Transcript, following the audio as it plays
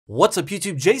What's up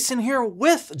YouTube, Jason here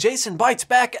with Jason Bytes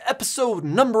back, episode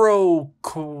numero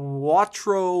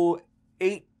Quattro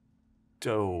 8.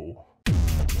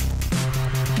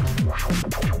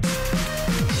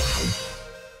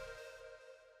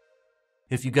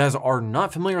 If you guys are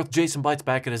not familiar with Jason Bytes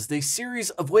Back, it is the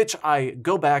series of which I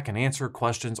go back and answer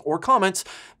questions or comments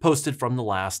posted from the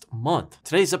last month.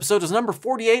 Today's episode is number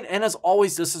 48, and as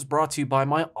always, this is brought to you by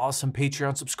my awesome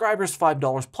Patreon subscribers,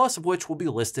 $5 plus of which will be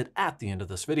listed at the end of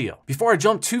this video. Before I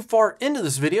jump too far into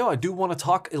this video, I do want to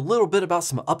talk a little bit about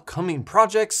some upcoming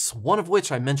projects, one of which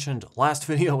I mentioned last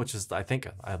video, which is, I think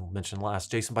I mentioned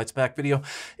last Jason Bytes Back video,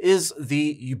 is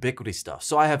the Ubiquiti stuff.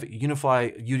 So I have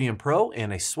UniFi UDM Pro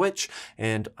and a switch,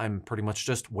 and I'm pretty much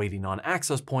just waiting on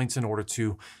access points in order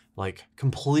to like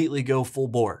completely go full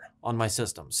bore on my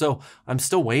system. So I'm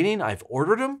still waiting. I've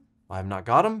ordered them. I have not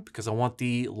got them because I want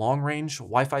the long range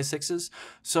Wi-Fi 6s.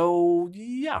 So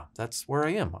yeah, that's where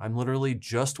I am. I'm literally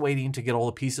just waiting to get all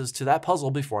the pieces to that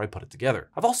puzzle before I put it together.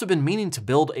 I've also been meaning to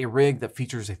build a rig that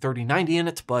features a 3090 in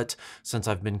it, but since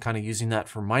I've been kind of using that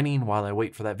for mining while I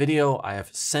wait for that video, I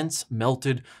have since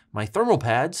melted my thermal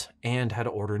pads and had to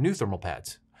order new thermal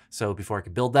pads. So before I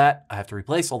could build that, I have to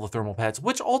replace all the thermal pads,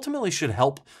 which ultimately should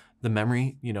help the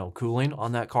memory, cooling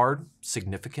on that card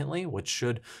significantly, which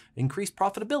should increase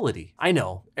profitability. I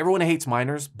know everyone hates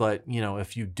miners, but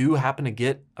if you do happen to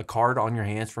get a card on your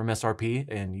hands from SRP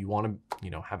and you want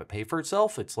to, have it pay for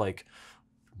itself, it's like,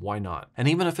 why not? And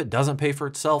even if it doesn't pay for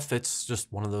itself, it's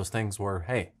just one of those things where,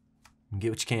 hey, get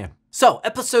what you can. So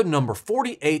episode number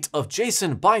 48 of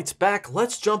Jason Bytes Back.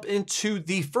 Let's jump into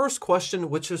the first question,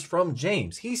 which is from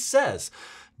James. He says,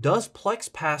 does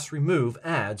Plex Pass remove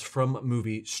ads from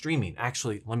movie streaming?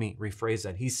 Actually, let me rephrase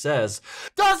that. He says,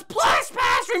 does Plex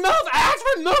Pass remove ads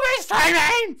from movie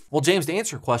streaming? Well, James, the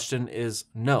answer to your question is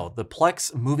no. The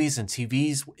Plex Movies and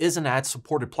TVs is an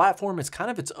ad-supported platform. It's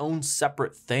kind of its own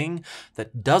separate thing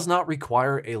that does not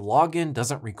require a login,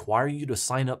 doesn't require you to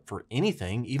sign up for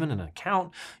anything, even an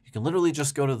account. You can literally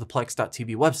just go to the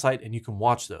Plex.tv website and you can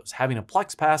watch those. Having a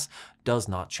Plex Pass does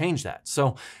not change that.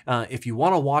 So if you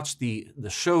want to watch the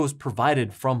shows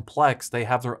provided from Plex, they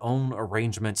have their own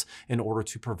arrangements in order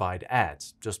to provide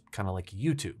ads, just kind of like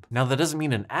YouTube. Now, that doesn't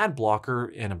mean an ad blocker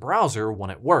in a browser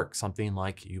wouldn't work. Something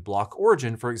like uBlock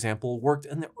Origin, for example, worked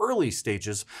in the early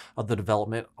stages of the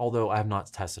development, although I have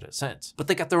not tested it since. But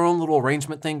they got their own little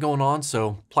arrangement thing going on,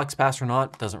 so Plex Pass or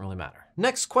not, doesn't really matter.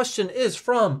 Next question is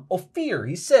from Ophir.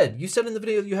 He said, you said in the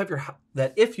video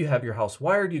that if you have your house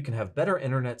wired, you can have better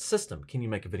internet system. Can you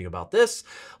make a video about this?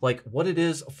 Like what it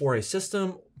is for a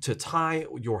system to tie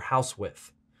your house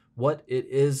with. What it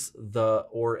is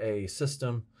or a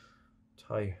system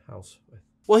tie house with.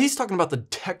 Well, he's talking about the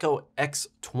Deco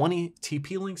X20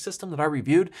 TP-Link system that I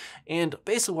reviewed. And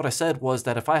basically what I said was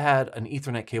that if I had an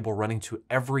Ethernet cable running to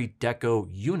every Deco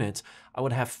unit, I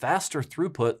would have faster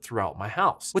throughput throughout my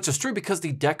house, which is true because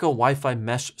the Deco Wi-Fi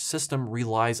mesh system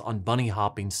relies on bunny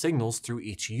hopping signals through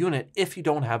each unit if you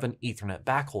don't have an Ethernet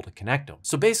backhaul to connect them.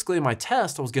 So basically in my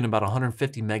test, I was getting about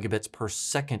 150 megabits per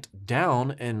second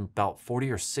down and about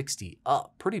 40 or 60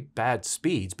 up. Pretty bad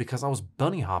speeds because I was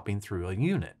bunny hopping through a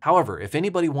unit. However, if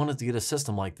anybody wanted to get a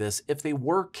system like this, if they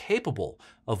were capable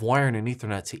of wiring an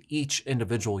Ethernet to each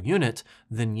individual unit,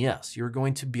 then yes, you're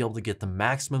going to be able to get the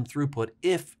maximum throughput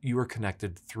if you are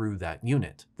connected through that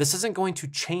unit. This isn't going to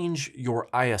change your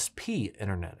ISP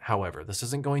internet, however. This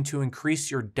isn't going to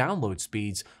increase your download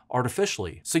speeds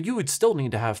artificially. So you would still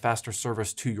need to have faster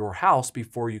service to your house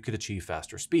before you could achieve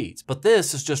faster speeds. But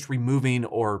this is just removing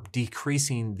or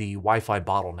decreasing the Wi-Fi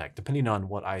bottleneck, depending on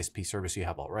what ISP service you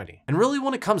have already. And really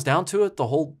when it comes down to it, the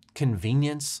whole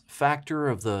convenience factor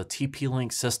of the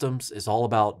TP-Link systems is all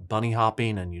about bunny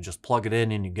hopping, and you just plug it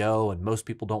in and you go, and most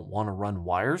people don't want to run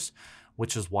wires,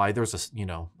 which is why there's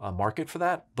a market for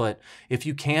that. But if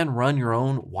you can run your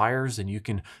own wires and you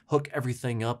can hook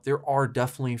everything up, there are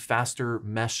definitely faster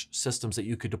mesh systems that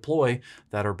you could deploy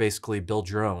that are basically build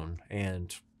your own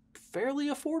and fairly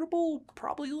affordable,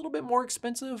 probably a little bit more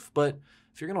expensive, but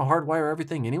if you're going to hardwire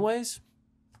everything anyways,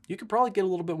 you could probably get a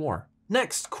little bit more.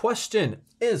 Next question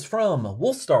is from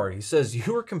Wolfstar. He says,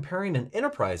 you are comparing an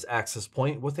enterprise access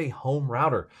point with a home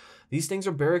router. These things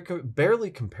are barely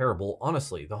comparable,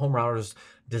 honestly. The home router is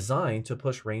designed to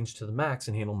push range to the max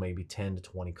and handle maybe 10 to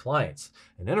 20 clients.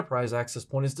 An enterprise access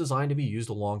point is designed to be used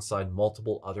alongside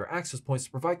multiple other access points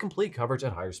to provide complete coverage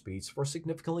at higher speeds for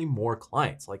significantly more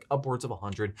clients, like upwards of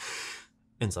 100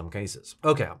 in some cases.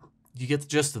 Okay. You get the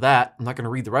gist of that. I'm not going to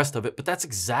read the rest of it, but that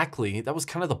was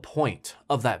kind of the point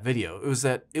of that video. It was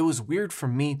that it was weird for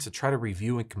me to try to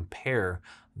review and compare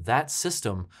that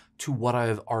system to what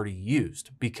I've already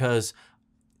used because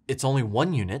it's only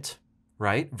one unit,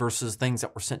 right? Versus things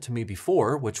that were sent to me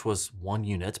before, which was 1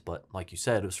 unit, but like you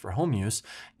said, it was for home use.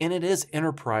 And it is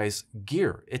enterprise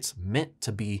gear. It's meant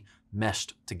to be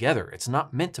meshed together. It's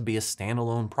not meant to be a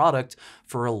standalone product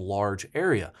for a large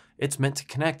area. It's meant to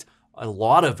connect a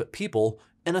lot of people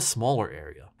in a smaller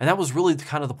area. And that was really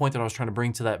kind of the point that I was trying to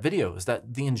bring to that video, is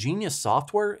that the ingenious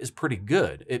software is pretty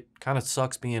good. It kind of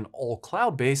sucks being all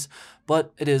cloud-based,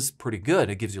 but it is pretty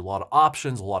good. It gives you a lot of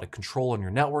options, a lot of control on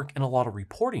your network, and a lot of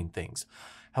reporting things.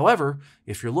 However,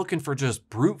 if you're looking for just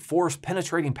brute force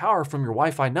penetrating power from your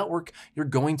Wi-Fi network, you're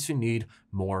going to need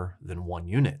more than 1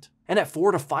 unit. And at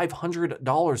 $400 to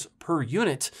 $500 per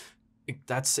unit,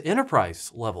 that's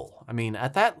enterprise level. I mean,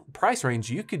 at that price range,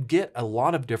 you could get a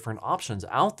lot of different options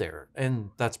out there.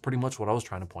 And that's pretty much what I was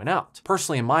trying to point out.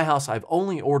 Personally, in my house, I've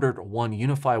only ordered 1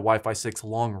 UniFi Wi-Fi 6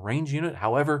 long range unit.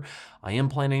 However, I am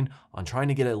planning on trying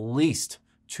to get at least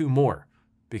 2 more,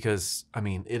 because I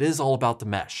mean, it is all about the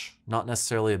mesh, not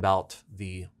necessarily about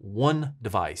the one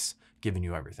device giving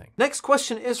you everything. Next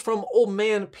question is from Old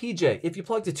Man PJ. If you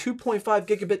plugged a 2.5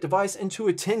 gigabit device into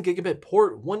a 10 gigabit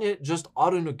port, wouldn't it just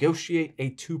auto-negotiate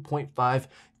a 2.5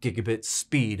 gigabit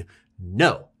speed?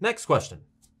 No. Next question.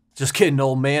 Just kidding,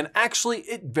 old man. Actually,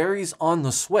 it varies on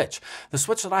the switch. The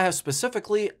switch that I have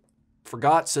specifically,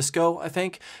 forgot, Cisco, I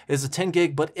think, is a 10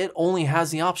 gig, but it only has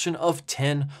the option of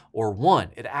 10 or 1.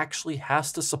 It actually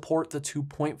has to support the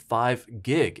 2.5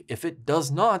 gig. If it does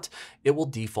not, it will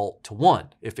default to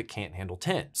 1 if it can't handle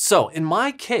 10. So in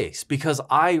my case, because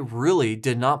I really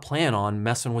did not plan on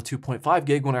messing with 2.5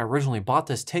 gig when I originally bought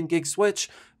this 10 gig switch,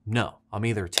 no, I'm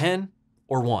either 10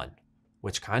 or 1,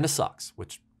 which kind of sucks,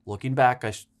 which looking back,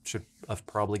 I should have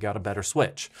probably got a better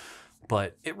switch.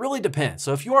 But it really depends.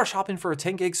 So if you are shopping for a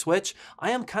 10 gig switch,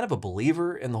 I am kind of a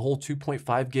believer in the whole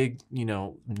 2.5 gig,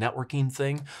 networking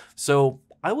thing. So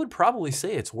I would probably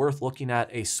say it's worth looking at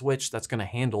a switch that's going to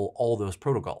handle all those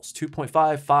protocols,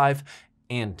 2.5, 5,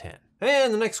 and 10.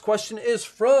 And the next question is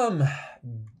from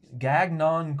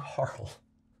Gagnon Carl.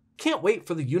 Can't wait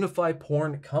for the UniFi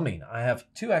porn coming. I have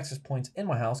 2 access points in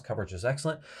my house. Coverage is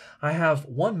excellent. I have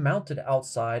 1 mounted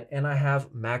outside, and I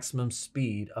have maximum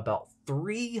speed about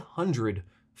 300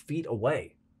 feet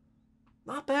away.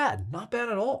 Not bad. Not bad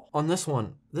at all. On this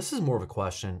one, this is more of a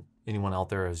question. Anyone out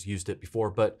there has used it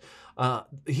before, but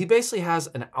he basically has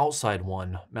an outside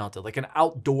one mounted, like an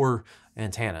outdoor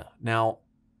antenna. Now,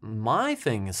 my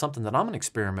thing is something that I'm going to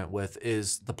experiment with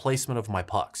is the placement of my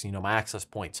pucks, my access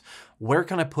points. Where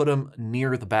can I put them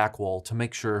near the back wall to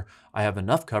make sure I have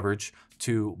enough coverage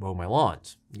to mow my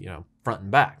lawns, front and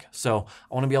back. So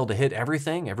I want to be able to hit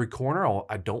everything, every corner.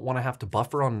 I don't want to have to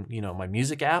buffer on, my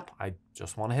music app. I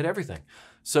just want to hit everything.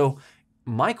 So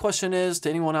my question is to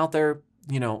anyone out there,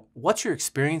 what's your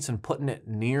experience in putting it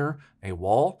near a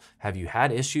wall? Have you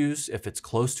had issues if it's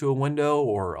close to a window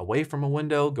or away from a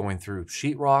window, going through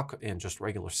sheetrock and just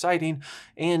regular siding?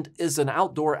 And is an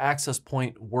outdoor access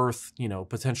point worth,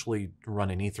 potentially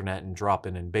running Ethernet and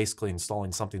dropping and basically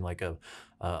installing something like a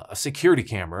security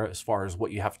camera as far as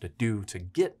what you have to do to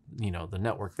get, the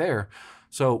network there?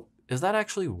 So is that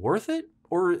actually worth it?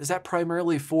 Or is that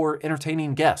primarily for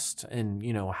entertaining guests and,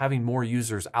 having more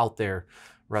users out there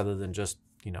rather than just,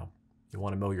 you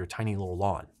want to mow your tiny little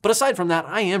lawn? But aside from that,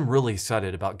 I am really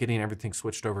excited about getting everything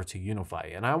switched over to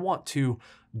UniFi. And I want to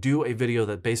do a video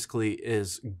that basically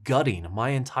is gutting my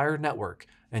entire network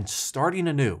and starting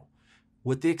anew,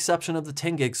 with the exception of the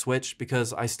 10 gig switch,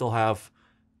 because I still have,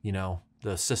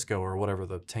 the Cisco or whatever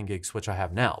the 10 gig switch I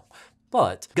have now.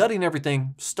 But gutting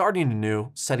everything, starting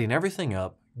anew, setting everything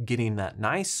up, getting that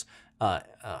nice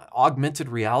augmented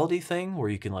reality thing where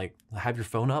you can have your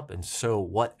phone up and show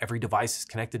what every device is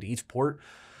connected to each port.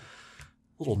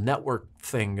 Little network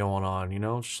thing going on,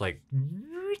 just like.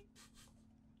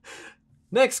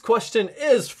 Next question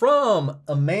is from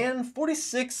a man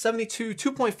 4672.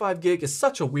 2.5 gig is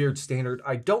such a weird standard.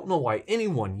 I don't know why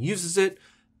anyone uses it.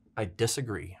 I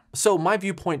disagree. So my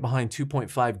viewpoint behind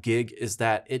 2.5 gig is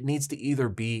that it needs to either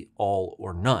be all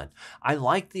or none. I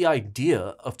like the idea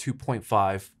of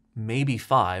 2.5, maybe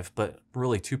 5, but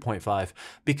really 2.5,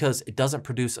 because it doesn't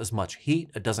produce as much heat,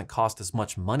 it doesn't cost as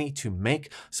much money to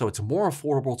make, so it's more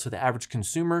affordable to the average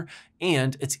consumer,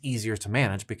 and it's easier to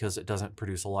manage because it doesn't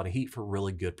produce a lot of heat for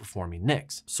really good performing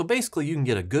NICs. So basically you can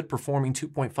get a good performing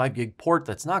 2.5 gig port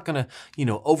that's not gonna,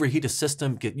 overheat a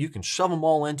system. You can shove them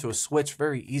all into a switch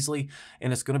very easily,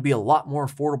 and it's gonna be a lot more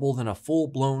affordable than a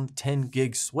full-blown 10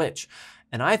 gig switch.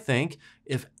 And I think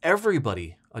if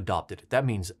everybody adopted it, that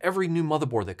means every new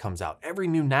motherboard that comes out, every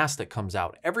new NAS that comes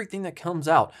out, everything that comes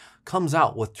out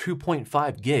with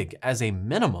 2.5 gig as a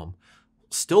minimum,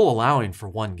 still allowing for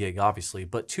 1 gig obviously,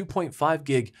 but 2.5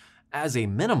 gig as a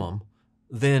minimum,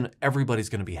 then everybody's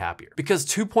going to be happier. Because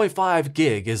 2.5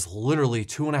 gig is literally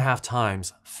 2.5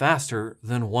 times faster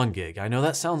than 1 gig. I know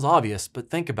that sounds obvious, but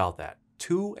think about that.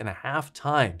 2.5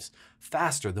 times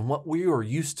faster than what we are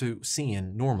used to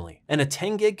seeing normally. And a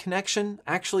 10 gig connection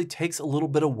actually takes a little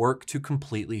bit of work to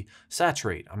completely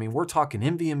saturate. I mean, we're talking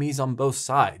NVMEs on both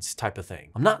sides type of thing.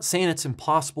 I'm not saying it's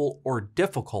impossible or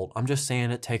difficult. I'm just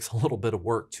saying it takes a little bit of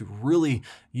work to really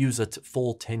use a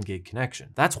full 10 gig connection.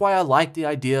 That's why I like the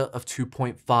idea of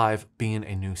 2.5 being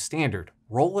a new standard.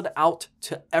 Roll it out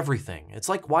to everything. It's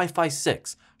like Wi-Fi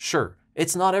 6. Sure,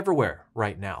 it's not everywhere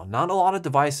right now. Not a lot of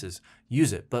devices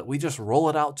use it, but we just roll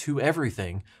it out to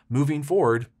everything moving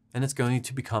forward, and it's going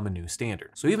to become a new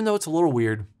standard. So even though it's a little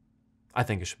weird, I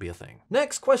think it should be a thing.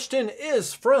 Next question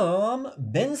is from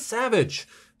Ben Savage.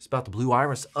 It's about the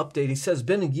Blueiris update. He says,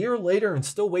 been a year later and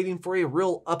still waiting for a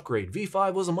real upgrade.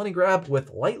 V5 was a money grab with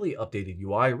lightly updated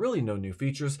UI, really no new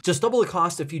features. Just double the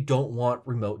cost if you don't want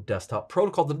remote desktop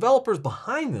protocol. The developers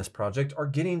behind this project are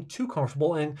getting too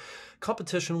comfortable and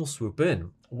competition will swoop in.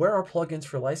 Where are plugins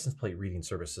for license plate reading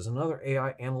services and other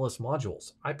AI analyst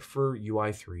modules? I prefer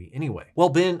UI 3 anyway. Well,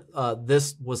 Ben,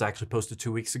 this was actually posted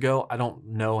 2 weeks ago. I don't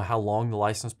know how long the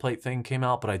license plate thing came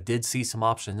out, but I did see some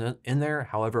options in there.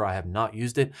 However, I have not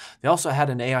used it. They also had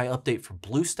an AI update for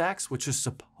BlueStacks, which is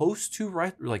supposed to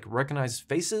recognize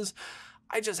faces.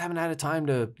 I just haven't had a time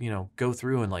to, go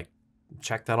through and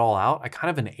check that all out. I kind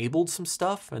of enabled some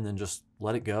stuff and then just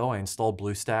let it go. I installed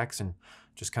BlueStacks and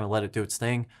just kind of let it do its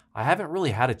thing. I haven't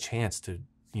really had a chance to,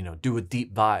 do a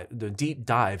deep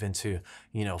dive into,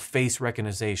 face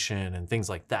recognition and things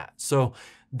like that. So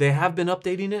they have been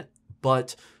updating it,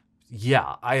 but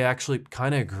yeah, I actually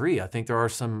kind of agree. I think there are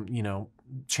some,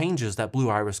 changes that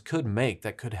Blueiris could make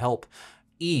that could help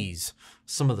ease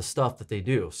some of the stuff that they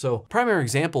do. So primary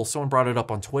example, someone brought it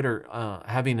up on Twitter,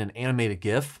 having an animated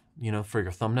GIF, for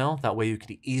your thumbnail. That way you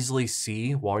could easily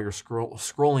see while you're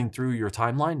scrolling through your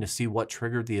timeline to see what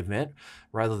triggered the event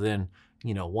rather than,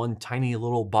 one tiny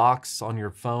little box on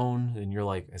your phone and you're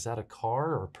like, is that a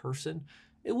car or a person?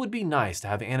 It would be nice to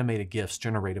have animated GIFs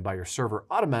generated by your server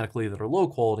automatically that are low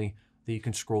quality that you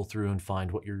can scroll through and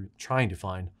find what you're trying to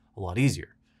find a lot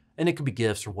easier. And it could be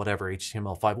GIFs or whatever,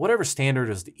 HTML5, whatever standard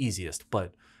is the easiest,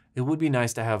 but it would be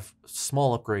nice to have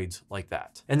small upgrades like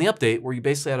that. And the update where you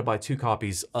basically had to buy 2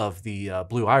 copies of the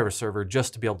Blueiris server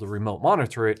just to be able to remote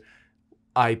monitor it,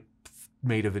 I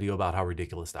made a video about how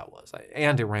ridiculous that was.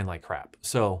 And it ran like crap.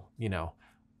 So,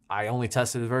 I only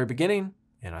tested at the very beginning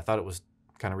and I thought it was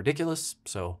kind of ridiculous.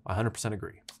 So I 100%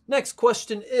 agree. Next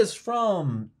question is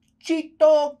from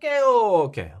Chito Keo.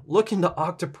 Okay, looking to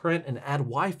Octoprint and add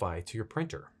Wi-Fi to your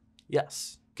printer.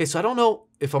 Yes. Okay, so I don't know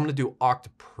if I'm gonna do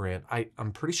Octoprint.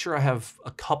 I'm pretty sure I have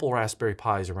a couple Raspberry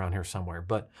Pis around here somewhere,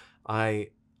 but I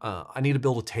need to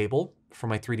build a table for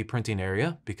my 3D printing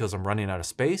area because I'm running out of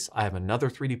space. I have another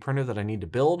 3D printer that I need to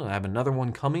build and I have another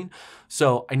one coming.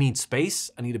 So I need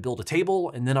space, I need to build a table,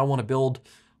 and then I wanna build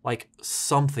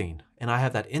something. And I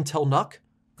have that Intel NUC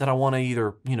that I wanna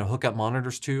either, hook up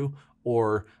monitors to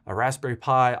or a Raspberry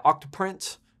Pi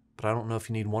Octoprint, but I don't know if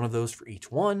you need one of those for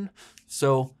each one.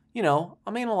 So,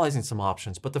 I'm analyzing some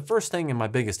options, but the first thing and my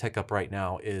biggest hiccup right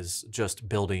now is just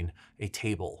building a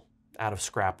table out of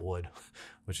scrap wood,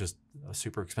 which is a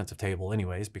super expensive table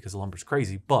anyways because the lumber's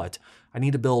crazy, but I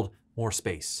need to build more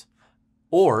space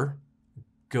or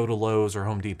go to Lowe's or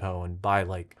Home Depot and buy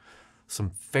some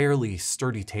fairly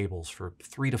sturdy tables for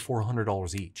 $300 to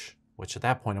 $400 each, which at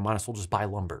that point I might as well just buy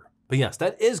lumber. But yes,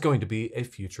 that is going to be a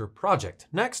future project.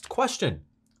 Next question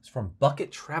is from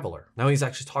Bucket Traveler. Now he's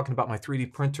actually talking about my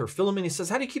 3D printer filament. He says,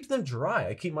 how do you keep them dry?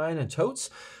 I keep mine in totes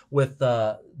with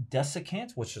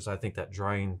desiccant, which is I think that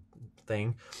drying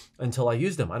thing, until I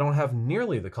use them. I don't have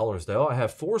nearly the colors though. I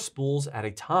have 4 spools at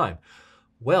a time.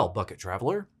 Well, Bucket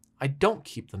Traveler, I don't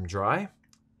keep them dry,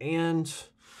 and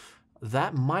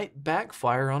that might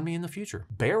backfire on me in the future.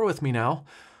 Bear with me now.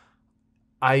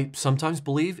 I sometimes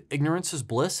believe ignorance is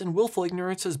bliss and willful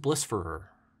ignorance is bliss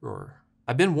for her.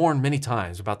 I've been warned many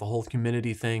times about the whole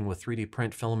humidity thing with 3D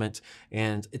print filament,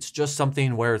 and it's just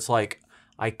something where it's like,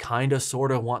 I kind of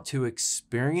sort of want to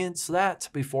experience that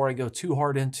before I go too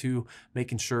hard into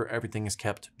making sure everything is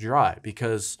kept dry,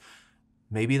 because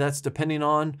maybe that's depending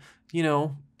on,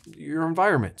 your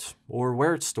environment or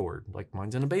where it's stored. Like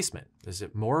mine's in a basement. Is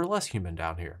it more or less humid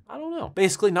down here? I don't know.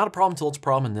 Basically, not a problem until it's a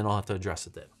problem, and then I'll have to address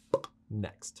it then.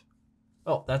 Next.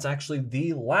 Oh, that's actually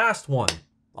the last one.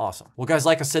 Awesome. Well, guys,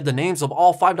 like I said, the names of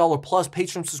all $5 plus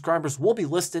Patreon subscribers will be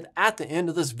listed at the end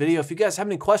of this video. If you guys have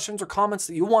any questions or comments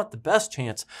that you want the best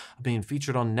chance of being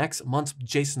featured on next month's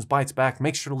Jason's Bytes Back,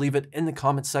 make sure to leave it in the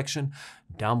comment section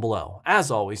down below.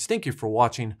 As always, thank you for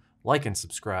watching. like and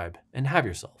subscribe, and have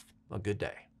yourself a good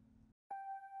day.